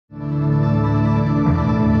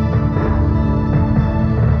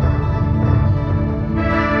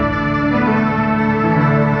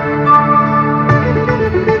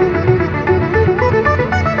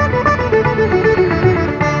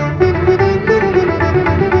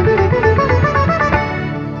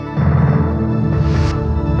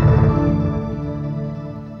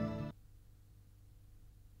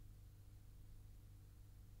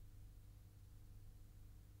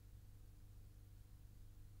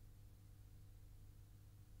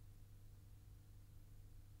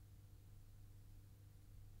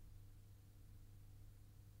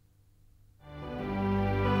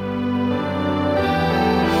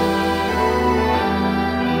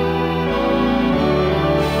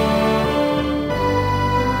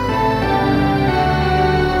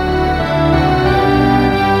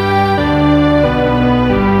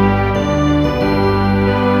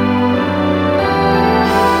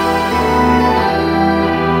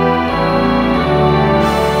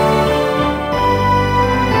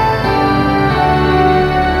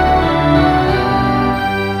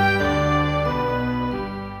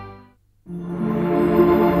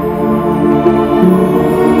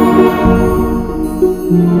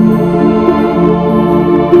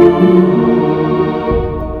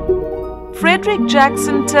Frederick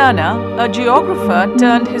Jackson Turner, a geographer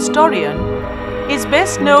turned historian, is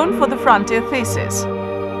best known for the Frontier Thesis.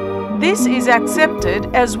 This is accepted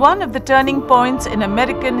as one of the turning points in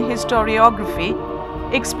American historiography,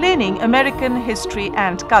 explaining American history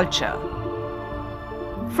and culture.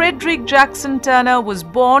 Frederick Jackson Turner was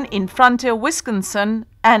born in Frontier, Wisconsin,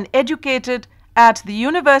 and educated at the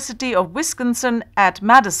University of Wisconsin at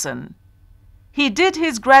Madison. He did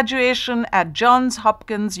his graduation at Johns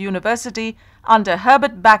Hopkins University under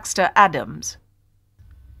Herbert Baxter Adams.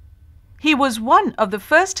 He was one of the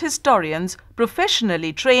first historians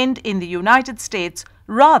professionally trained in the United States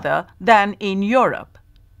rather than in Europe.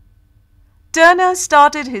 Turner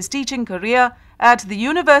started his teaching career at the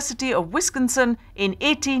University of Wisconsin in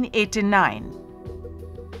 1889.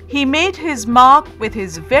 He made his mark with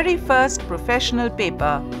his very first professional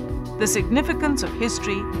paper, The Significance of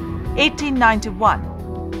History,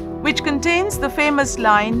 1891, which contains the famous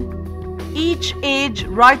line, "Each age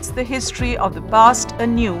writes the history of the past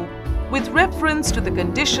anew, with reference to the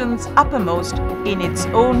conditions uppermost in its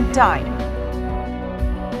own time."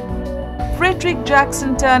 Frederick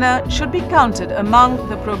Jackson Turner should be counted among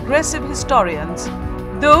the progressive historians,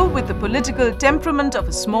 though with the political temperament of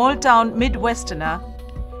a small-town Midwesterner,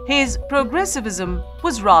 his progressivism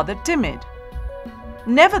was rather timid.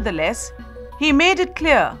 Nevertheless, he made it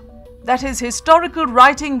clear that his historical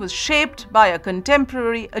writing was shaped by a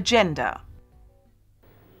contemporary agenda.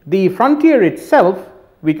 The frontier itself,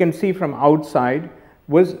 we can see from outside,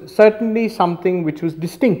 was certainly something which was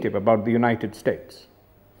distinctive about the United States.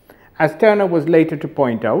 As Turner was later to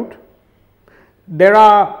point out, there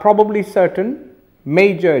are probably certain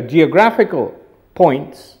major geographical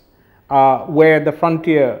points where the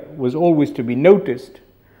frontier was always to be noticed,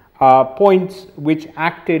 points which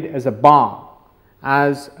acted as a bar,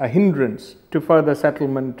 as a hindrance to further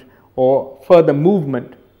settlement or further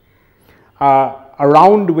movement,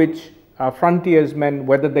 around which frontiersmen,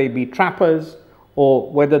 whether they be trappers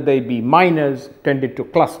or whether they be miners, tended to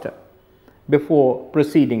cluster before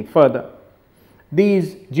proceeding further.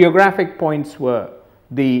 These geographic points were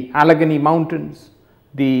the Allegheny Mountains,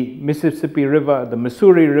 the Mississippi River, the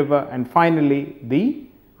Missouri River, and finally the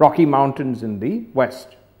Rocky Mountains in the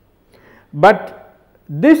west. But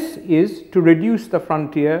this is to reduce the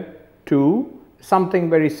frontier to something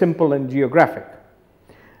very simple and geographic.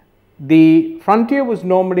 The frontier was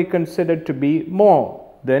normally considered to be more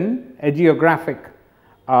than a geographic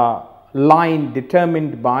line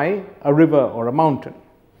determined by a river or a mountain.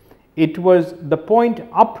 It was the point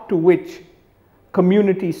up to which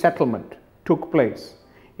community settlement took place.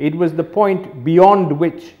 It was the point beyond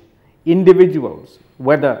which individuals,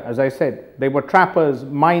 whether, as I said, they were trappers,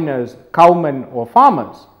 miners, cowmen or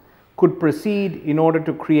farmers, could proceed in order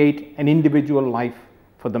to create an individual life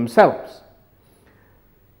for themselves.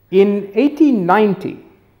 In 1890,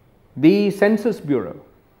 the Census Bureau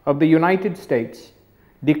of the United States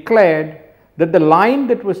declared that the line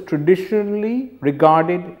that was traditionally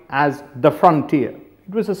regarded as the frontier,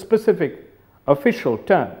 it was a specific official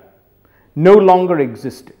term, no longer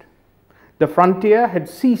existed. The frontier had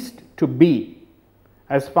ceased to be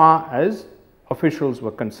as far as officials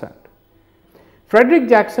were concerned. Frederick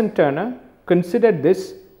Jackson Turner considered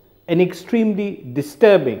this an extremely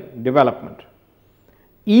disturbing development.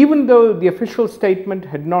 Even though the official statement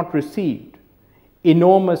had not received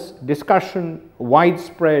enormous discussion,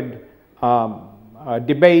 widespread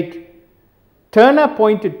debate, Turner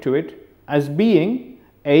pointed to it as being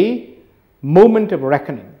a moment of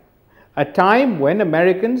reckoning, a time when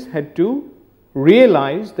Americans had to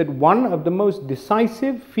realize that one of the most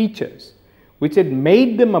decisive features which had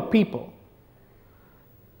made them a people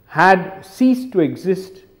had ceased to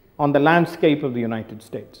exist on the landscape of the United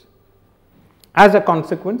States. As a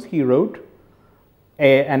consequence, he wrote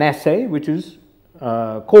an essay which is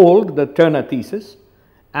called the Turner Thesis,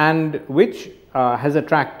 and which has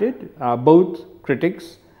attracted both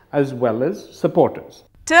critics as well as supporters.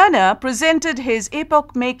 Turner presented his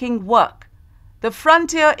epoch-making work, The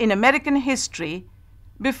Frontier in American History,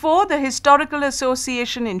 before the Historical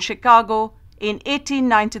Association in Chicago in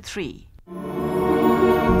 1893.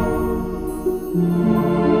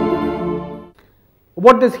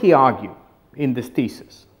 What does he argue in this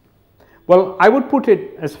thesis? Well, I would put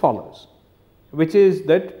it as follows, which is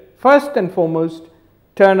that first and foremost,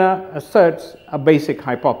 Turner asserts a basic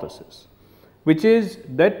hypothesis, which is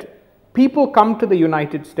that people come to the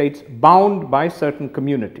United States bound by certain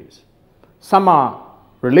communities. Some are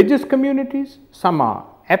religious communities, some are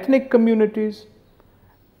ethnic communities,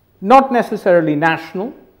 not necessarily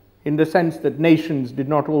national, in the sense that nations did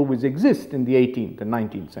not always exist in the 18th and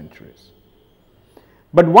 19th centuries.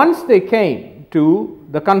 But once they came to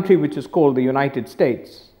the country which is called the United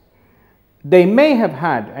States, they may have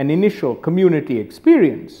had an initial community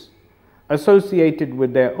experience associated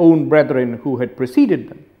with their own brethren who had preceded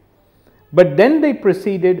them. But then they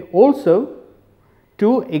proceeded also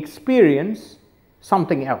to experience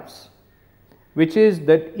something else, which is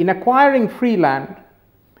that in acquiring free land,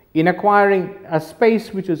 in acquiring a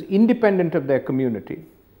space which was independent of their community,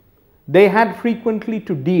 they had frequently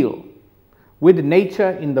to deal with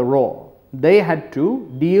nature in the raw. They had to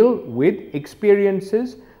deal with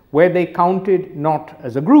experiences where they counted not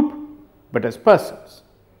as a group, but as persons.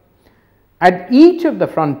 At each of the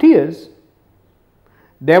frontiers,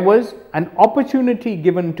 there was an opportunity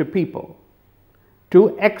given to people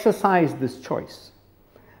to exercise this choice.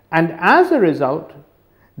 And as a result,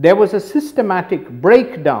 there was a systematic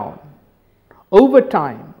breakdown over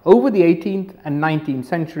time, over the 18th and 19th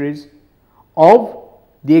centuries, of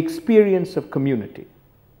the experience of community.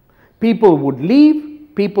 People would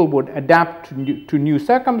leave, people would adapt to new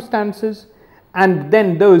circumstances, and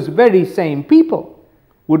then those very same people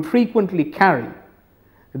would frequently carry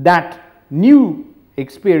that new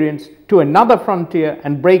experience to another frontier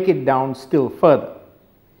and break it down still further.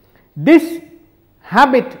 This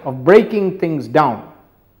habit of breaking things down,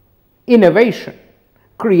 innovation,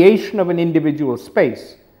 creation of an individual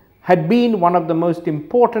space, had been one of the most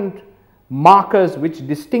important markers which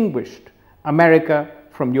distinguished America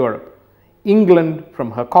from Europe, England from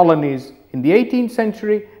her colonies in the 18th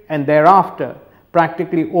century, and thereafter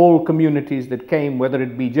practically all communities that came, whether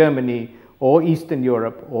it be Germany or Eastern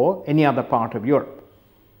Europe or any other part of Europe.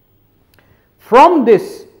 From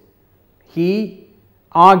this, he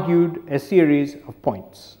argued a series of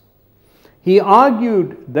points. He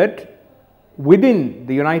argued that within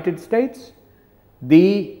the United States,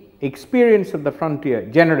 the experience of the frontier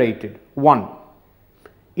generated, one,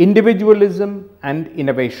 individualism and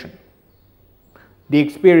innovation. The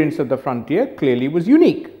experience of the frontier clearly was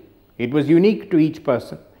unique. It was unique to each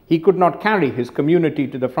person. He could not carry his community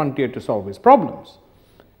to the frontier to solve his problems.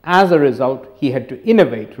 As a result, he had to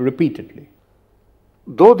innovate repeatedly.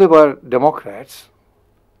 Though they were democrats,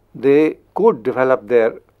 they could develop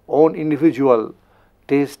their own individual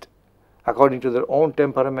taste according to their own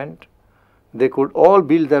temperament. They could all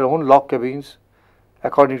build their own log cabins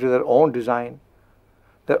according to their own design,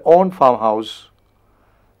 their own farmhouse,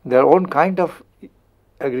 their own kind of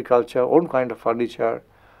agriculture, own kind of furniture,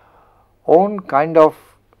 own kind of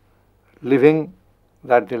living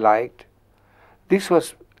that they liked. This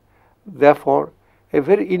was therefore a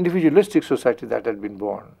very individualistic society that had been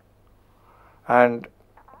born. And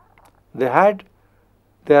they had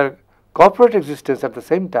their corporate existence at the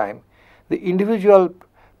same time. The individual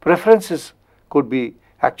preferences could be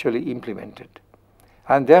actually implemented.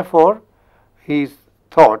 And therefore, he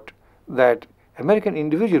thought that American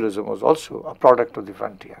individualism was also a product of the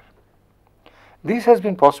frontier. This has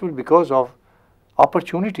been possible because of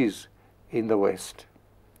opportunities in the West.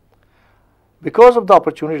 Because of the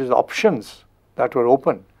opportunities, options that were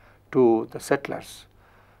open to the settlers,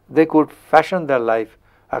 they could fashion their life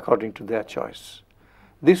according to their choice.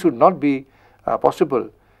 This would not be possible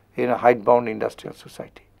in a hidebound industrial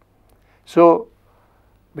society. So,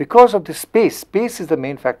 because of the space is the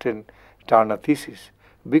main factor in Turner thesis.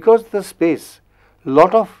 Because of the space,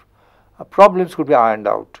 lot of problems could be ironed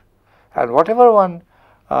out, and whatever one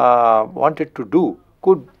wanted to do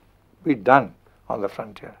could be done on the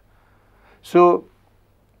frontier. So,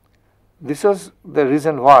 this was the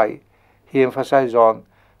reason why he emphasized on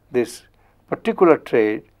this particular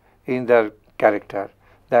trait in their character,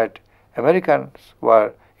 that Americans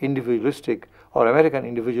were individualistic, or American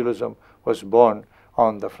individualism was born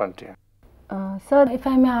on the frontier. Sir, if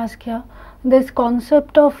I may ask here, this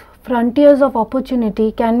concept of frontiers of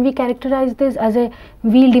opportunity, can we characterize this as a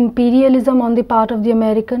veiled imperialism on the part of the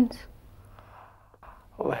Americans?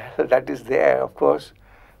 Well, that is there, of course,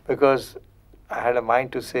 because I had a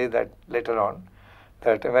mind to say that later on,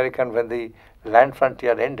 that American, when the land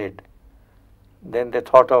frontier ended, then they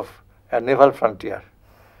thought of a naval frontier,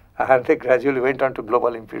 and they gradually went on to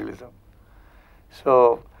global imperialism.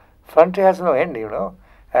 So, frontier has no end,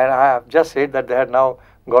 and I have just said that they had now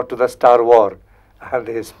got to the Star War, and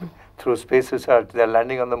they, through space research, they are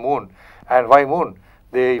landing on the moon. And why moon?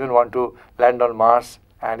 They even want to land on Mars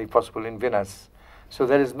and, if possible, in Venus. So,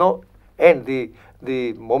 there is no end.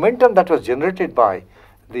 The momentum that was generated by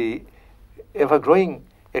the ever-growing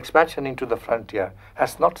expansion into the frontier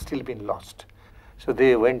has not still been lost. So,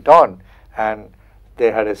 they went on, and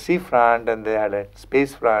they had a sea front and they had a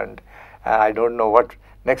space front. I don't know what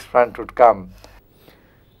next front would come.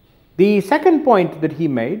 The second point that he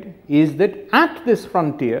made is that at this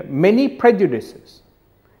frontier, many prejudices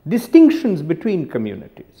distinctions between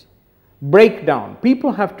communities break down.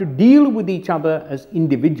 People have to deal with each other as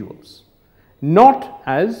individuals, not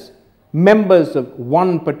as members of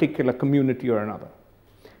one particular community or another.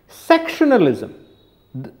 Sectionalism,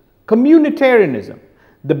 communitarianism,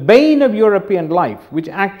 the bane of European life, which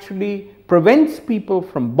actually prevents people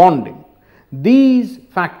from bonding, these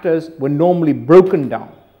factors were normally broken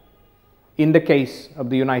down in the case of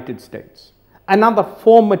the United States. Another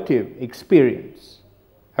formative experience,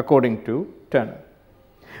 according to Turner.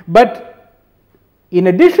 But in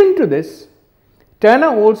addition to this, Turner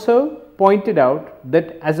also pointed out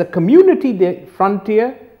that as a community, the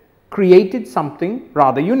frontier created something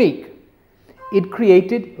rather unique. It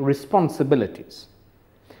created responsibilities.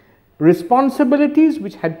 Responsibilities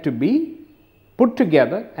which had to be put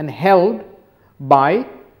together and held by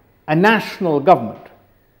a national government.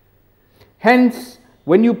 Hence,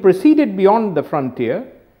 when you proceeded beyond the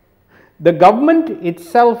frontier, the government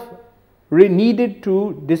itself needed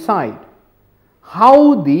to decide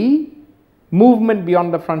how the movement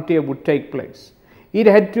beyond the frontier would take place. It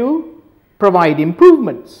had to provide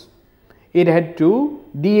improvements. It had to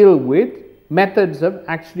deal with methods of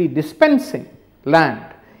actually dispensing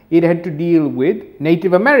land. It had to deal with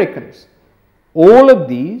Native Americans. All of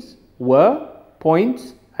these were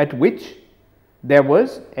points at which there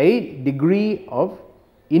was a degree of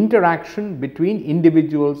interaction between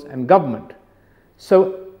individuals and government.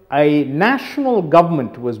 So a national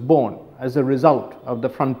government was born as a result of the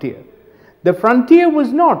frontier. The frontier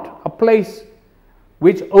was not a place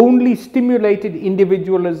which only stimulated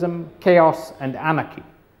individualism, chaos and anarchy.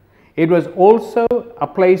 It was also a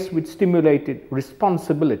place which stimulated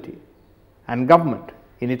responsibility and government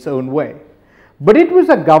in its own way. But it was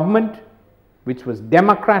a government which was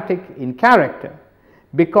democratic in character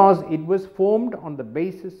because it was formed on the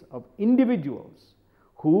basis of individuals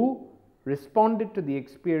who responded to the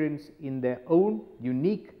experience in their own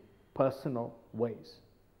unique personal ways.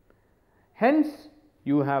 Hence,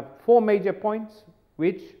 you have four major points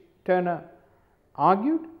which Turner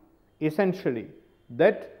argued, essentially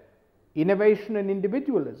that innovation and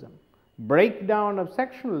individualism, breakdown of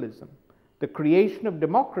sectionalism, the creation of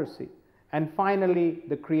democracy, and finally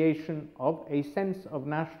the creation of a sense of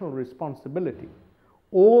national responsibility.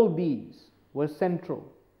 All these were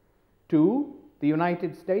central to the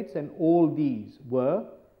United States, and all these were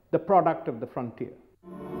the product of the frontier.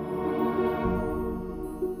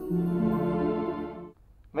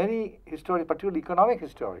 Many historians, particularly economic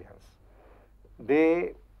historians,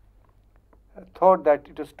 they thought that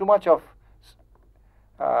it was too much of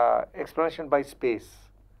exploration by space,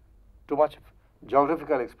 too much of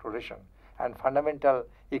geographical exploration, and fundamental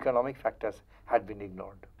economic factors had been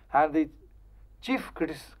ignored. And the chief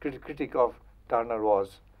critic of Turner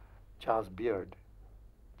was Charles Beard.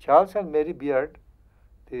 Charles and Mary Beard,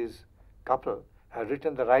 this couple, have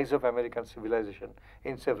written The Rise of American Civilization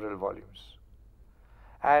in several volumes.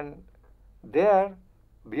 And there,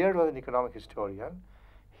 Beard was an economic historian.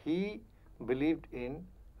 He believed in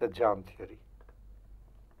the germ theory.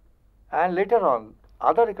 And later on,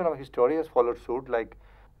 other economic historians followed suit, like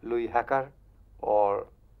Louis Hacker or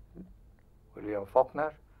William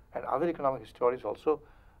Faulkner, and other economic historians also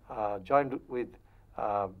joined with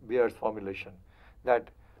Beard's formulation that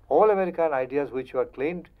all American ideas which were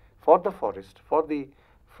claimed for the forest, for the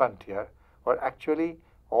frontier, were actually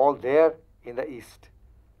all there in the East.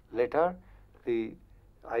 Later, the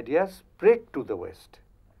ideas spread to the West.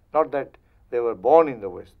 Not that they were born in the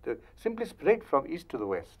West, they simply spread from East to the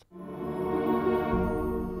West.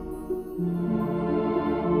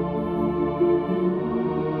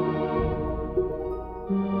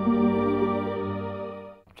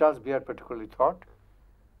 Charles Beard particularly thought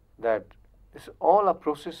that this is all a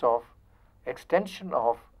process of extension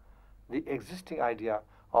of the existing idea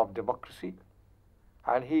of democracy,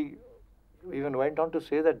 and he even went on to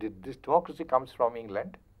say that this democracy comes from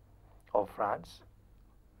England or France,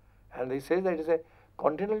 and he says that it is a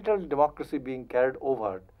continental democracy being carried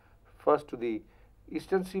over first to the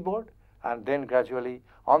eastern seaboard and then gradually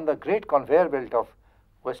on the great conveyor belt of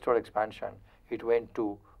westward expansion it went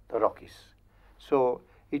to the Rockies. So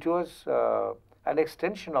it was an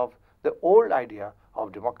extension of the old idea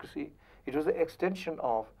of democracy. It was the extension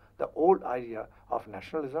of the old idea of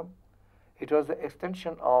nationalism. It was the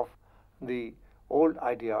extension of the old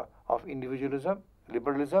idea of individualism,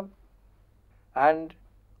 liberalism, and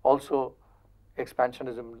also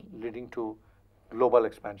expansionism leading to global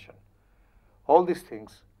expansion. All these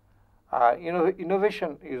things,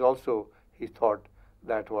 innovation is also, he thought,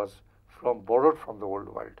 that was borrowed from the old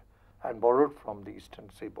world and borrowed from the eastern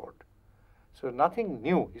seaboard. So nothing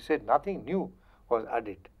new, he said, nothing new was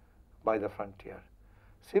added by the frontier.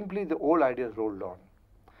 simply the old ideas rolled on.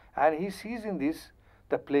 And he sees in this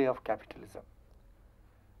the play of capitalism.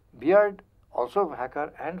 Beard, also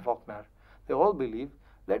Hacker and Faulkner, they all believe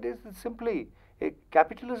that it is simply a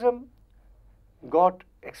capitalism got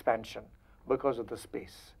expansion because of the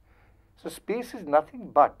space. So space is nothing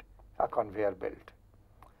but a conveyor belt.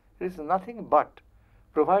 It is nothing but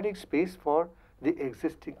providing space for the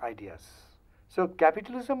existing ideas. So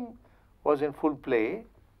capitalism was in full play,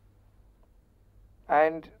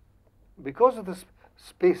 and because of the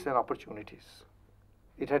space and opportunities,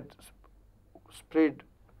 it had spread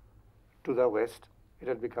to the West. It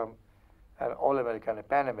had become an all-American, a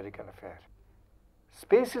pan-American affair.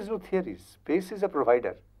 Space is no theory. Space is a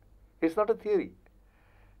provider. It's not a theory.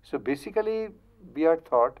 So basically, Beard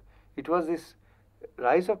thought it was this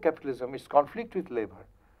rise of capitalism, its conflict with labor.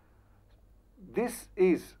 This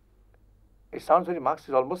is, it sounds very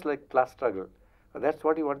Marxist, almost like class struggle. But that's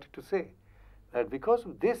what he wanted to say. That because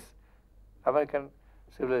of this, American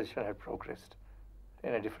civilization had progressed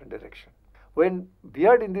in a different direction. When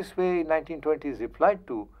Beard in this way in 1920s replied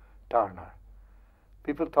to Turner,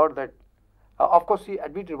 people thought that, of course he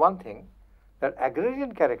admitted one thing, that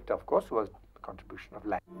agrarian character of course was the contribution of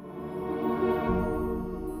land.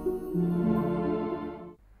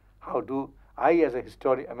 How do I as a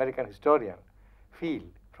historian, American historian, feel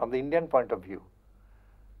from the Indian point of view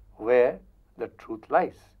where the truth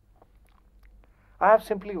lies? I have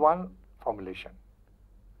simply one formulation.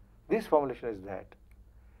 This formulation is that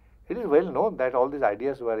it is well known that all these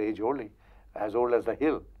ideas were age-old, as old as the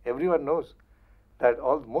hill. Everyone knows that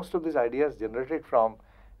most of these ideas generated from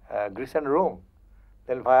Greece and Rome,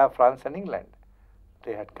 then via France and England,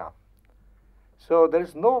 they had come. So there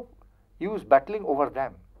is no use battling over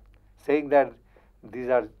them, saying that these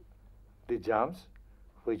are the germs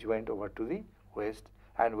which went over to the West,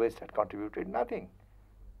 and West had contributed nothing.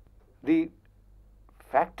 The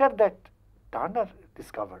factor that Turner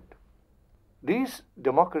discovered, this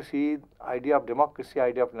democracy, idea of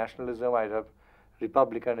nationalism, idea of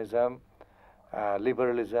republicanism,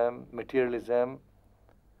 liberalism, materialism,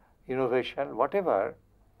 innovation, whatever,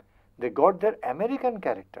 they got their American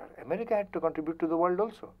character. America had to contribute to the world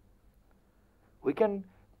also. We can,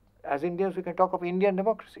 as Indians, we can talk of Indian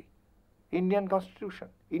democracy, Indian constitution,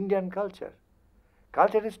 Indian culture.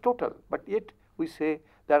 Culture is total, but yet we say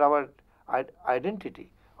that our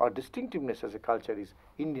identity or distinctiveness as a culture is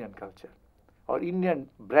Indian culture or Indian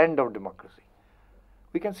brand of democracy.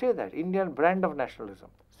 We can say that, Indian brand of nationalism.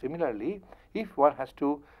 Similarly, if one has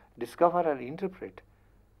to discover and interpret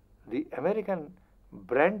the American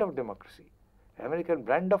brand of democracy, American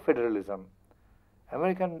brand of federalism,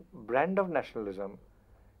 American brand of nationalism,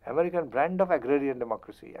 American brand of agrarian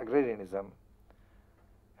democracy, agrarianism,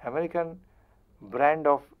 American brand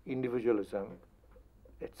of individualism,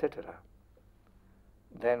 etc.,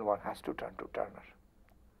 then one has to turn to Turner.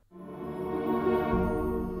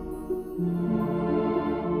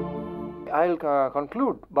 I'll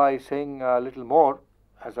conclude by saying a little more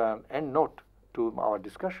as an end note to our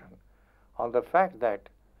discussion on the fact that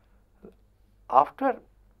after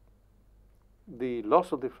the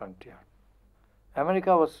loss of the frontier,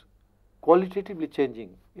 America was qualitatively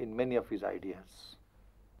changing in many of his ideas.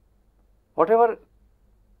 Whatever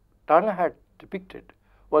Turner had depicted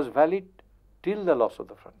was valid till the loss of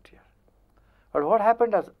the frontier. But what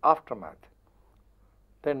happened as aftermath?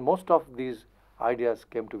 Then most of these ideas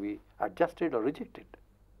came to be adjusted or rejected.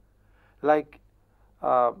 Like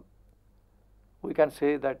we can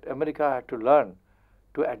say that America had to learn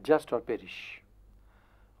to adjust or perish.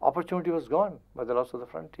 Opportunity was gone by the loss of the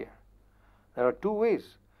frontier. There are two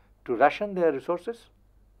ways: to ration their resources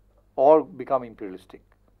or become imperialistic.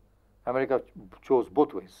 America chose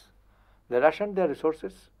both ways. They rationed their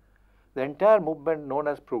resources. The entire movement known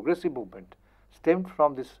as progressive movement stemmed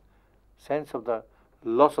from this sense of the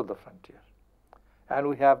loss of the frontier. And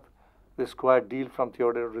we have the Square Deal from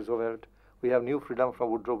Theodore Roosevelt. We have New Freedom from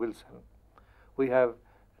Woodrow Wilson. We have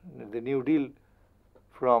the New Deal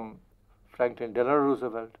from Franklin Delano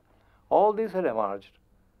Roosevelt. All these had emerged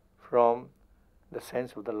from the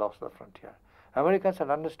sense of the loss of the frontier. Americans had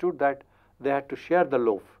understood that they had to share the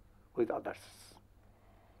loaf with others.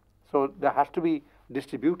 So there has to be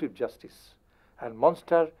distributive justice, and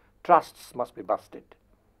monster trusts must be busted.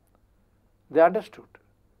 They understood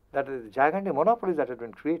that the gigantic monopolies that had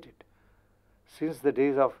been created since the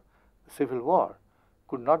days of the Civil War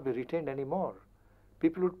could not be retained anymore.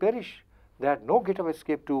 People would perish. They had no gate of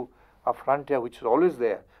escape to a frontier which was always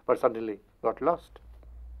there, but suddenly got lost.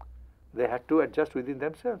 They had to adjust within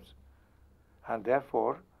themselves, and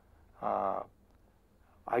therefore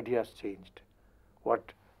ideas changed.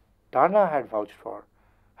 What Turner had vouched for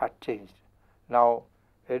had changed. Now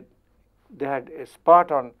they had a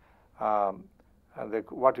spot on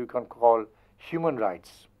what you can call human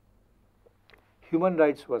rights. Human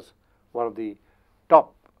rights was one of the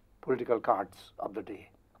top political cards of the day.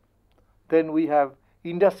 Then we have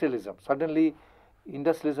industrialism. Suddenly,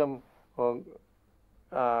 industrialism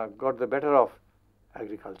got the better of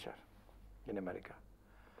agriculture in America.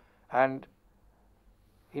 And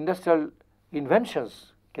industrial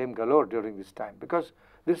inventions came galore during this time, because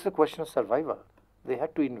this is a question of survival. They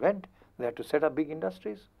had to invent, they had to set up big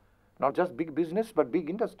industries, not just big business, but big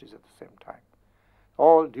industries at the same time,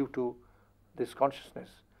 all due to this consciousness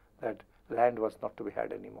that land was not to be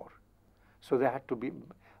had anymore. So they had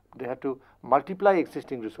to multiply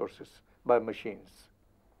existing resources by machines,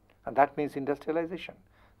 and that means industrialization.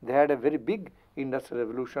 They had a very big industrial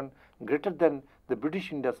revolution, greater than the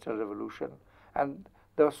British industrial revolution, and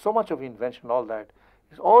there was so much of invention. All that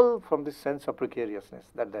is all from this sense of precariousness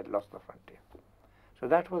that they had lost the frontier. So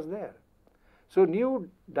that was there. So new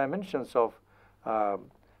dimensions of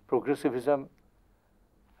progressivism,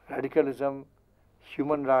 radicalism,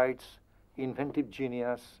 human rights, inventive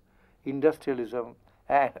genius, industrialism,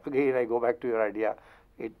 and again I go back to your idea,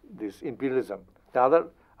 this imperialism. The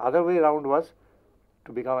other way around was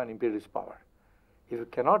to become an imperialist power. If you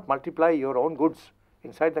cannot multiply your own goods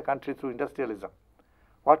inside the country through industrialism,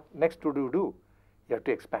 what next do you do? You have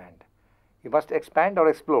to expand. You must expand or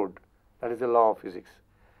explode. That is the law of physics.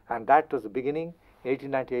 And that was the beginning. In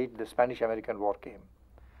 1898, the Spanish-American War came,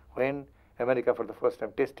 when America for the first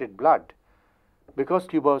time tasted blood. Because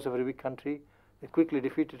Cuba was a very weak country, they quickly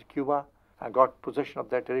defeated Cuba and got possession of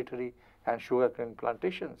their territory and sugarcane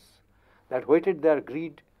plantations. That whetted their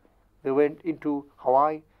greed. They went into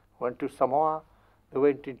Hawaii, went to Samoa, they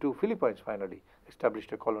went into Philippines finally,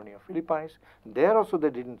 established a colony of Philippines. There also they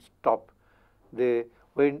didn't stop. They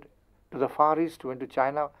went to the Far East, went to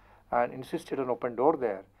China and insisted on open door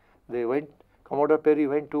there. They went, Commodore Perry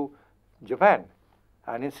went to Japan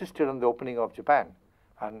and insisted on the opening of Japan.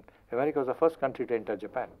 And America was the first country to enter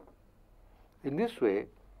Japan. In this way,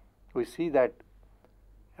 we see that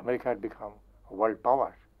America had become a world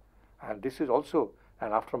power. And this is also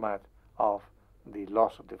an aftermath of the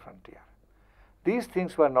loss of the frontier. These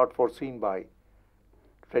things were not foreseen by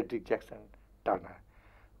Frederick Jackson Turner.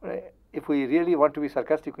 If we really want to be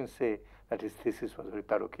sarcastic, we can say that his thesis was very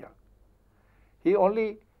parochial. He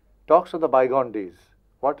only talks of the bygone days,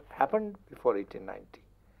 what happened before 1890.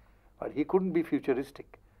 But he couldn't be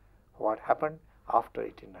futuristic. What happened after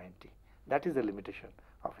 1890? That is the limitation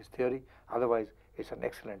of his theory. Otherwise, it's an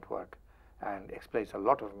excellent work and explains a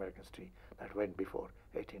lot of American history that went before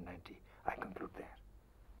 1890. I conclude there.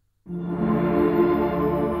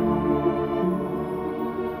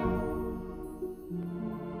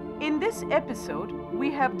 In this episode,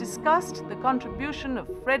 we have discussed the contribution of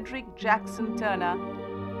Frederick Jackson Turner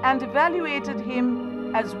and evaluated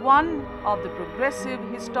him as one of the progressive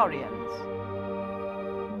historians.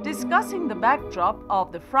 Discussing the backdrop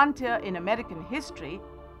of the frontier in American history,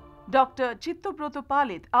 Dr. Chittobroto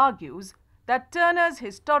Palit argues that Turner's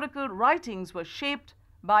historical writings were shaped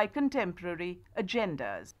by contemporary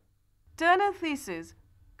agendas. Turner's theses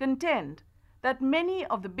contend that many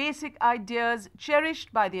of the basic ideas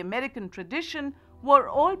cherished by the American tradition were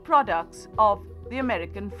all products of the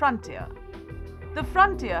American frontier. The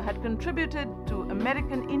frontier had contributed to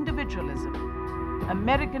American individualism.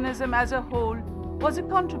 Americanism as a whole was a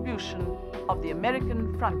contribution of the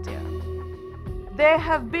American frontier. There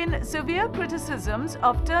have been severe criticisms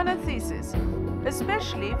of Turner's thesis,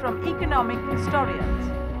 especially from economic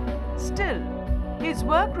historians. Still, his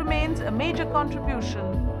work remains a major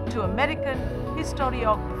contribution to American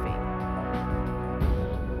historiography.